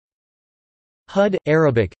Hud,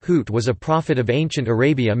 Arabic, Hut was a prophet of ancient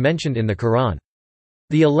Arabia mentioned in the Quran.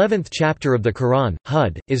 The 11th chapter of the Quran,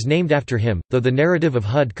 Hud, is named after him, though the narrative of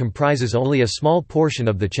Hud comprises only a small portion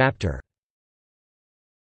of the chapter.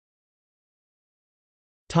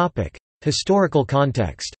 Historical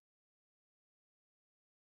context.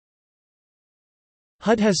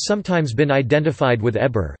 Hud has sometimes been identified with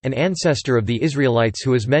Eber, an ancestor of the Israelites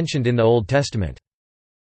who is mentioned in the Old Testament.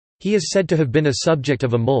 He is said to have been a subject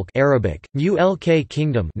of a mulk Arabic, Mulk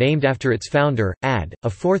kingdom named after its founder, Ad, a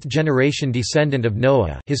fourth-generation descendant of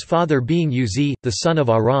Noah, his father being Uzi, the son of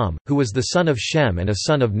Aram, who was the son of Shem and a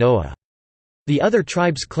son of Noah. The other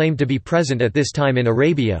tribes claimed to be present at this time in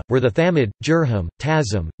Arabia, were the Thamud, Jurhum,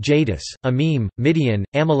 Tazim, Jadis, Amim, Midian,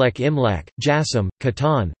 Amalek Imlak, Jassim,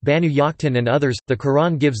 Qatan, Banu Yaqtan and others. The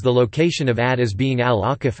Quran gives the location of Ad as being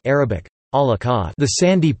al-Aqaf Arabic, al-Aqaf, the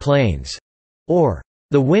sandy plains, or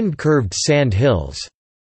the wind-curved sand hills.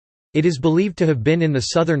 It is believed to have been in the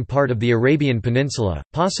southern part of the Arabian Peninsula,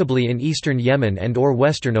 possibly in eastern Yemen and or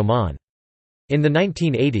western Oman. In the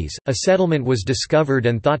 1980s, a settlement was discovered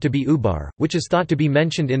and thought to be Ubar, which is thought to be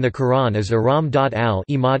mentioned in the Quran as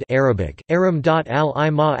Aram.al-Imad Arabic,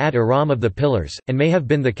 Aram.al-Ima at Aram of the Pillars, and may have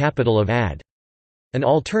been the capital of Ad. An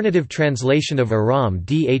alternative translation of Aram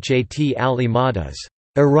Dhat al-Imad is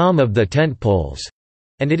Aram of the tent poles,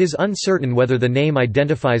 and it is uncertain whether the name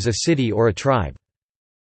identifies a city or a tribe.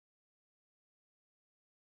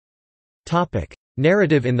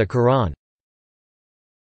 Narrative in the Quran.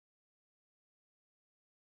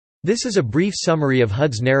 This is a brief summary of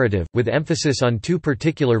Hud's narrative, with emphasis on two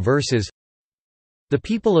particular verses. The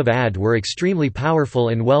people of Ad were extremely powerful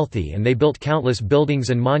and wealthy, and they built countless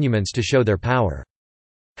buildings and monuments to show their power.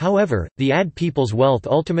 However, the Ad people's wealth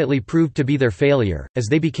ultimately proved to be their failure, as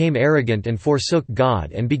they became arrogant and forsook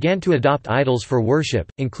God and began to adopt idols for worship,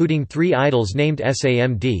 including three idols named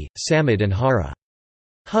Samd, Samad and Hara.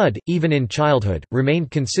 Hud, even in childhood, remained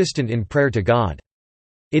consistent in prayer to God.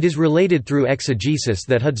 It is related through exegesis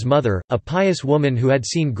that Hud's mother, a pious woman who had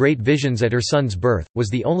seen great visions at her son's birth, was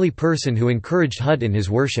the only person who encouraged Hud in his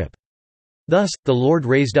worship. Thus, the Lord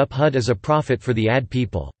raised up Hud as a prophet for the Ad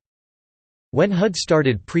people. When Hud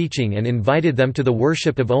started preaching and invited them to the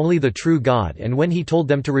worship of only the true God, and when he told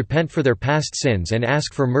them to repent for their past sins and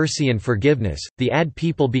ask for mercy and forgiveness, the Ad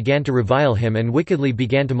people began to revile him and wickedly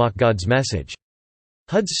began to mock God's message.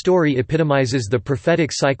 Hud's story epitomizes the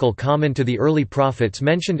prophetic cycle common to the early prophets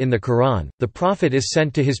mentioned in the Quran. The prophet is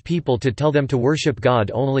sent to his people to tell them to worship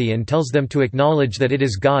God only and tells them to acknowledge that it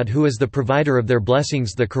is God who is the provider of their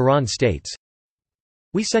blessings. The Quran states,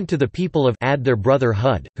 "We sent to the people of Ad their brother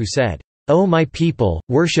Hud, who said, 'O my people,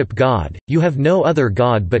 worship God, you have no other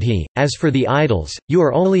God but He. As for the idols, you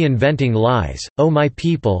are only inventing lies. O my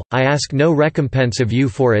people, I ask no recompense of you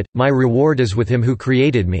for it, my reward is with Him who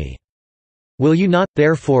created me. Will you not,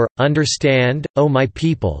 therefore, understand, O my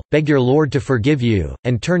people, beg your Lord to forgive you,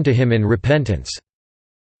 and turn to Him in repentance?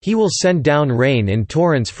 He will send down rain in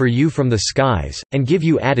torrents for you from the skies, and give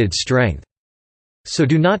you added strength. So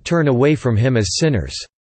do not turn away from Him as sinners.'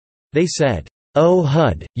 They said, 'O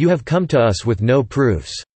Hud, you have come to us with no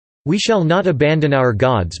proofs. We shall not abandon our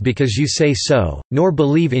gods because you say so, nor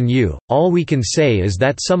believe in you. All we can say is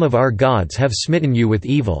that some of our gods have smitten you with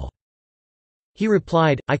evil.' He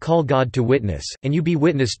replied, 'I call God to witness, and you be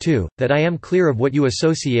witness too, that I am clear of what you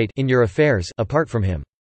associate in your affairs apart from Him.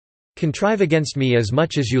 Contrive against me as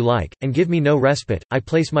much as you like, and give me no respite. I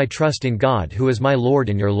place my trust in God who is my Lord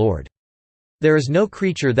and your Lord. There is no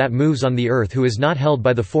creature that moves on the earth who is not held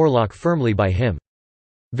by the forelock firmly by Him.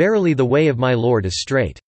 Verily the way of my Lord is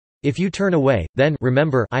straight. If you turn away, then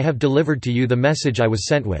remember I have delivered to you the message I was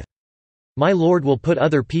sent with. My Lord will put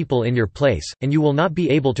other people in your place, and you will not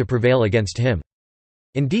be able to prevail against Him.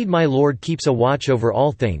 Indeed my Lord keeps a watch over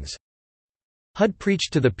all things.'" Hud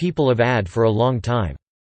preached to the people of Ad for a long time.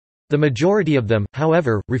 The majority of them,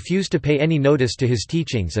 however, refused to pay any notice to his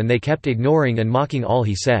teachings, and they kept ignoring and mocking all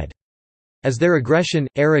he said. As their aggression,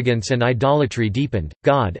 arrogance and idolatry deepened,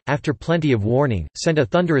 God, after plenty of warning, sent a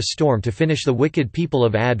thunderous storm to finish the wicked people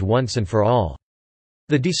of Ad once and for all.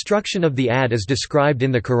 The destruction of the Ad is described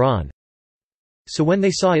in the Quran. So when they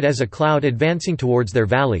saw it as a cloud advancing towards their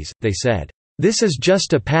valleys, they said, "This is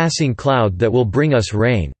just a passing cloud that will bring us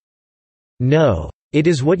rain. No. It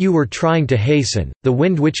is what you were trying to hasten, the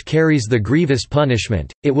wind which carries the grievous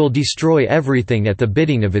punishment, it will destroy everything at the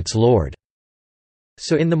bidding of its Lord."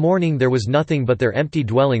 So in the morning there was nothing but their empty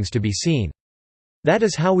dwellings to be seen. That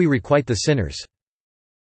is how we requite the sinners.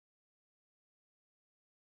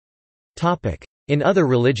 In other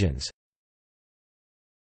religions.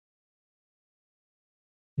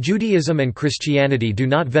 Judaism and Christianity do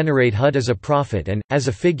not venerate Hud as a prophet and, as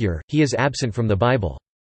a figure, he is absent from the Bible.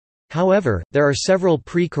 However, there are several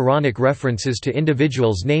pre-Quranic references to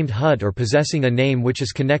individuals named Hud or possessing a name which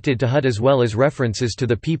is connected to Hud, as well as references to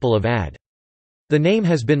the people of Ad. The name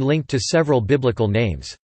has been linked to several biblical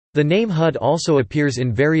names. The name Hud also appears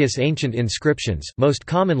in various ancient inscriptions, most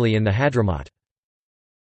commonly in the Hadramaut.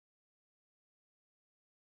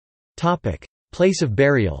 Place of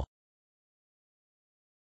burial.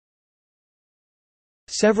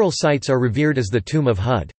 Several sites are revered as the tomb of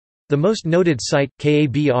Hud. The most noted site,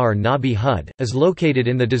 Kabr Nabi Hud, is located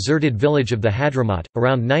in the deserted village of the Hadramaut,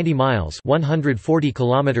 around 90 miles (140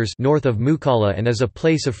 kilometers) north of Mukalla, and is a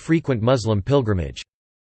place of frequent Muslim pilgrimage.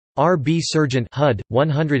 R.B. Sergeant Hud,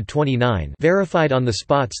 129 verified on the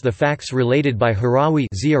spots the facts related by Harawi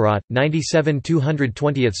Ziyarat,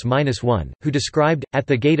 97-220-1, who described, at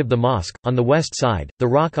the gate of the mosque, on the west side, the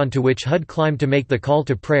rock onto which Hud climbed to make the call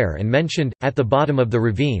to prayer, and mentioned, at the bottom of the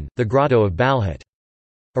ravine, the grotto of Balhat.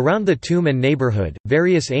 Around the tomb and neighborhood,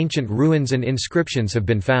 various ancient ruins and inscriptions have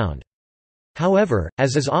been found. However,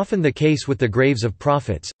 as is often the case with the graves of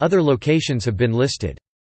prophets, other locations have been listed.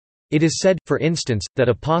 It is said, for instance, that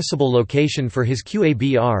a possible location for his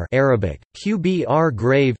Qabr Arabic, Qbr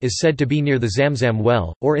grave is said to be near the Zamzam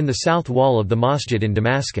well, or in the south wall of the masjid in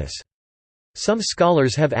Damascus. Some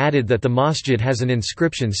scholars have added that the masjid has an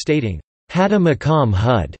inscription stating, Hada Maqam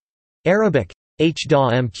Hud, Arabic, this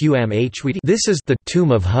is the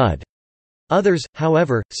tomb of Hud. Others,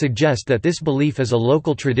 however, suggest that this belief is a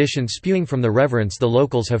local tradition spewing from the reverence the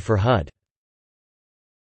locals have for Hud.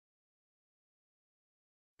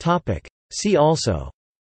 See also: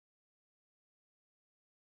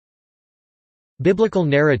 Biblical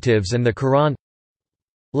narratives and the Quran,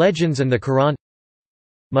 Legends and the Quran,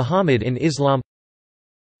 Muhammad in Islam,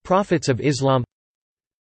 Prophets of Islam,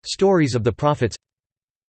 Stories of the Prophets.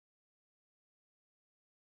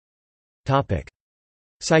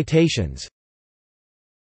 Citations.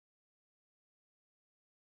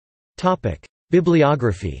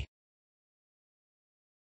 Bibliography.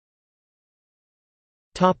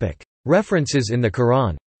 References in the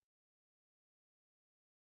Quran.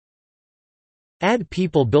 Ad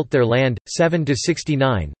people built their land,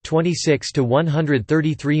 7–69,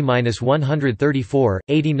 26–133–134,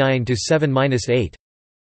 89–7–8.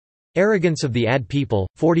 Arrogance of the Ad people,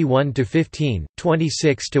 41–15,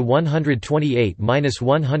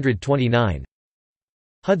 26–128–129.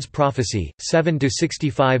 Hud's prophecy,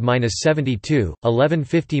 7–65–72,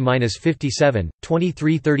 1150–57,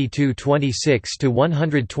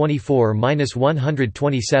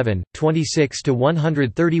 2332–26–124–127,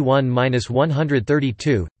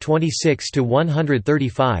 26–131–132,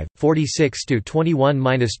 26–135,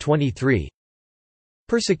 46–21–23.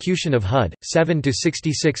 Persecution of Hud,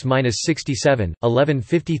 7–66–67,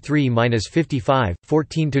 1153–55,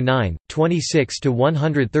 14–9,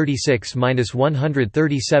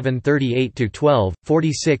 26–136–137, 38–12,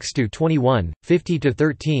 46–21,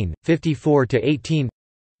 50–13, 54–18.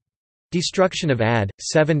 Destruction of Ad,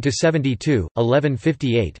 7–72,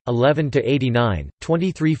 1158, 11–89,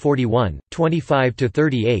 2341,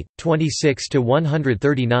 25–38,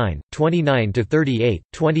 26–139, 29–38,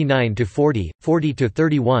 29–40,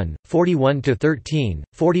 40–31, 41–13,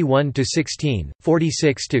 41–16,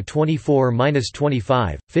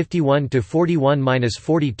 46–24–25,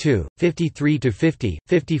 51–41–42, 53–50,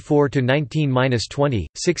 54–19–20,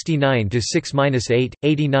 69–6–8,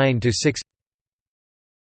 89–6.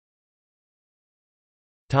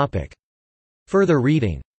 Further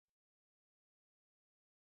reading.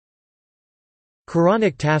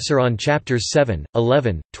 Quranic tafsir on chapters 7,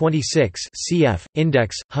 11, 26 cf.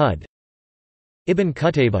 Index, Hud. Ibn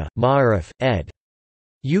Qutayba, Ma'arif, ed.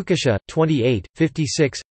 Ukasha, 28,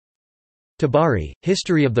 56. Tabari,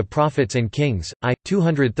 History of the Prophets and Kings, I.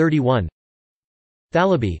 231.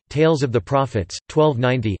 Thalabi, Tales of the Prophets,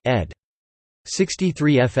 1290, ed.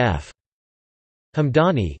 63 ff.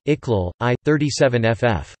 Hamdani, Iqlal, I. 37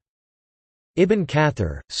 ff. Ibn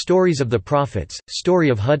Kathir, Stories of the Prophets, Story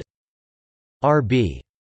of Hud. R.B.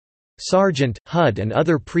 Sargent, Hud and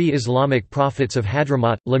Other Pre-Islamic Prophets of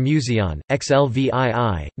Hadramaut, Le Muséon,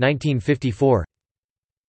 XLVII, 1954.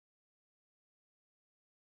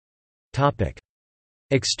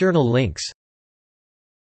 External links.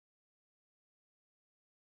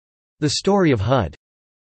 The Story of Hud.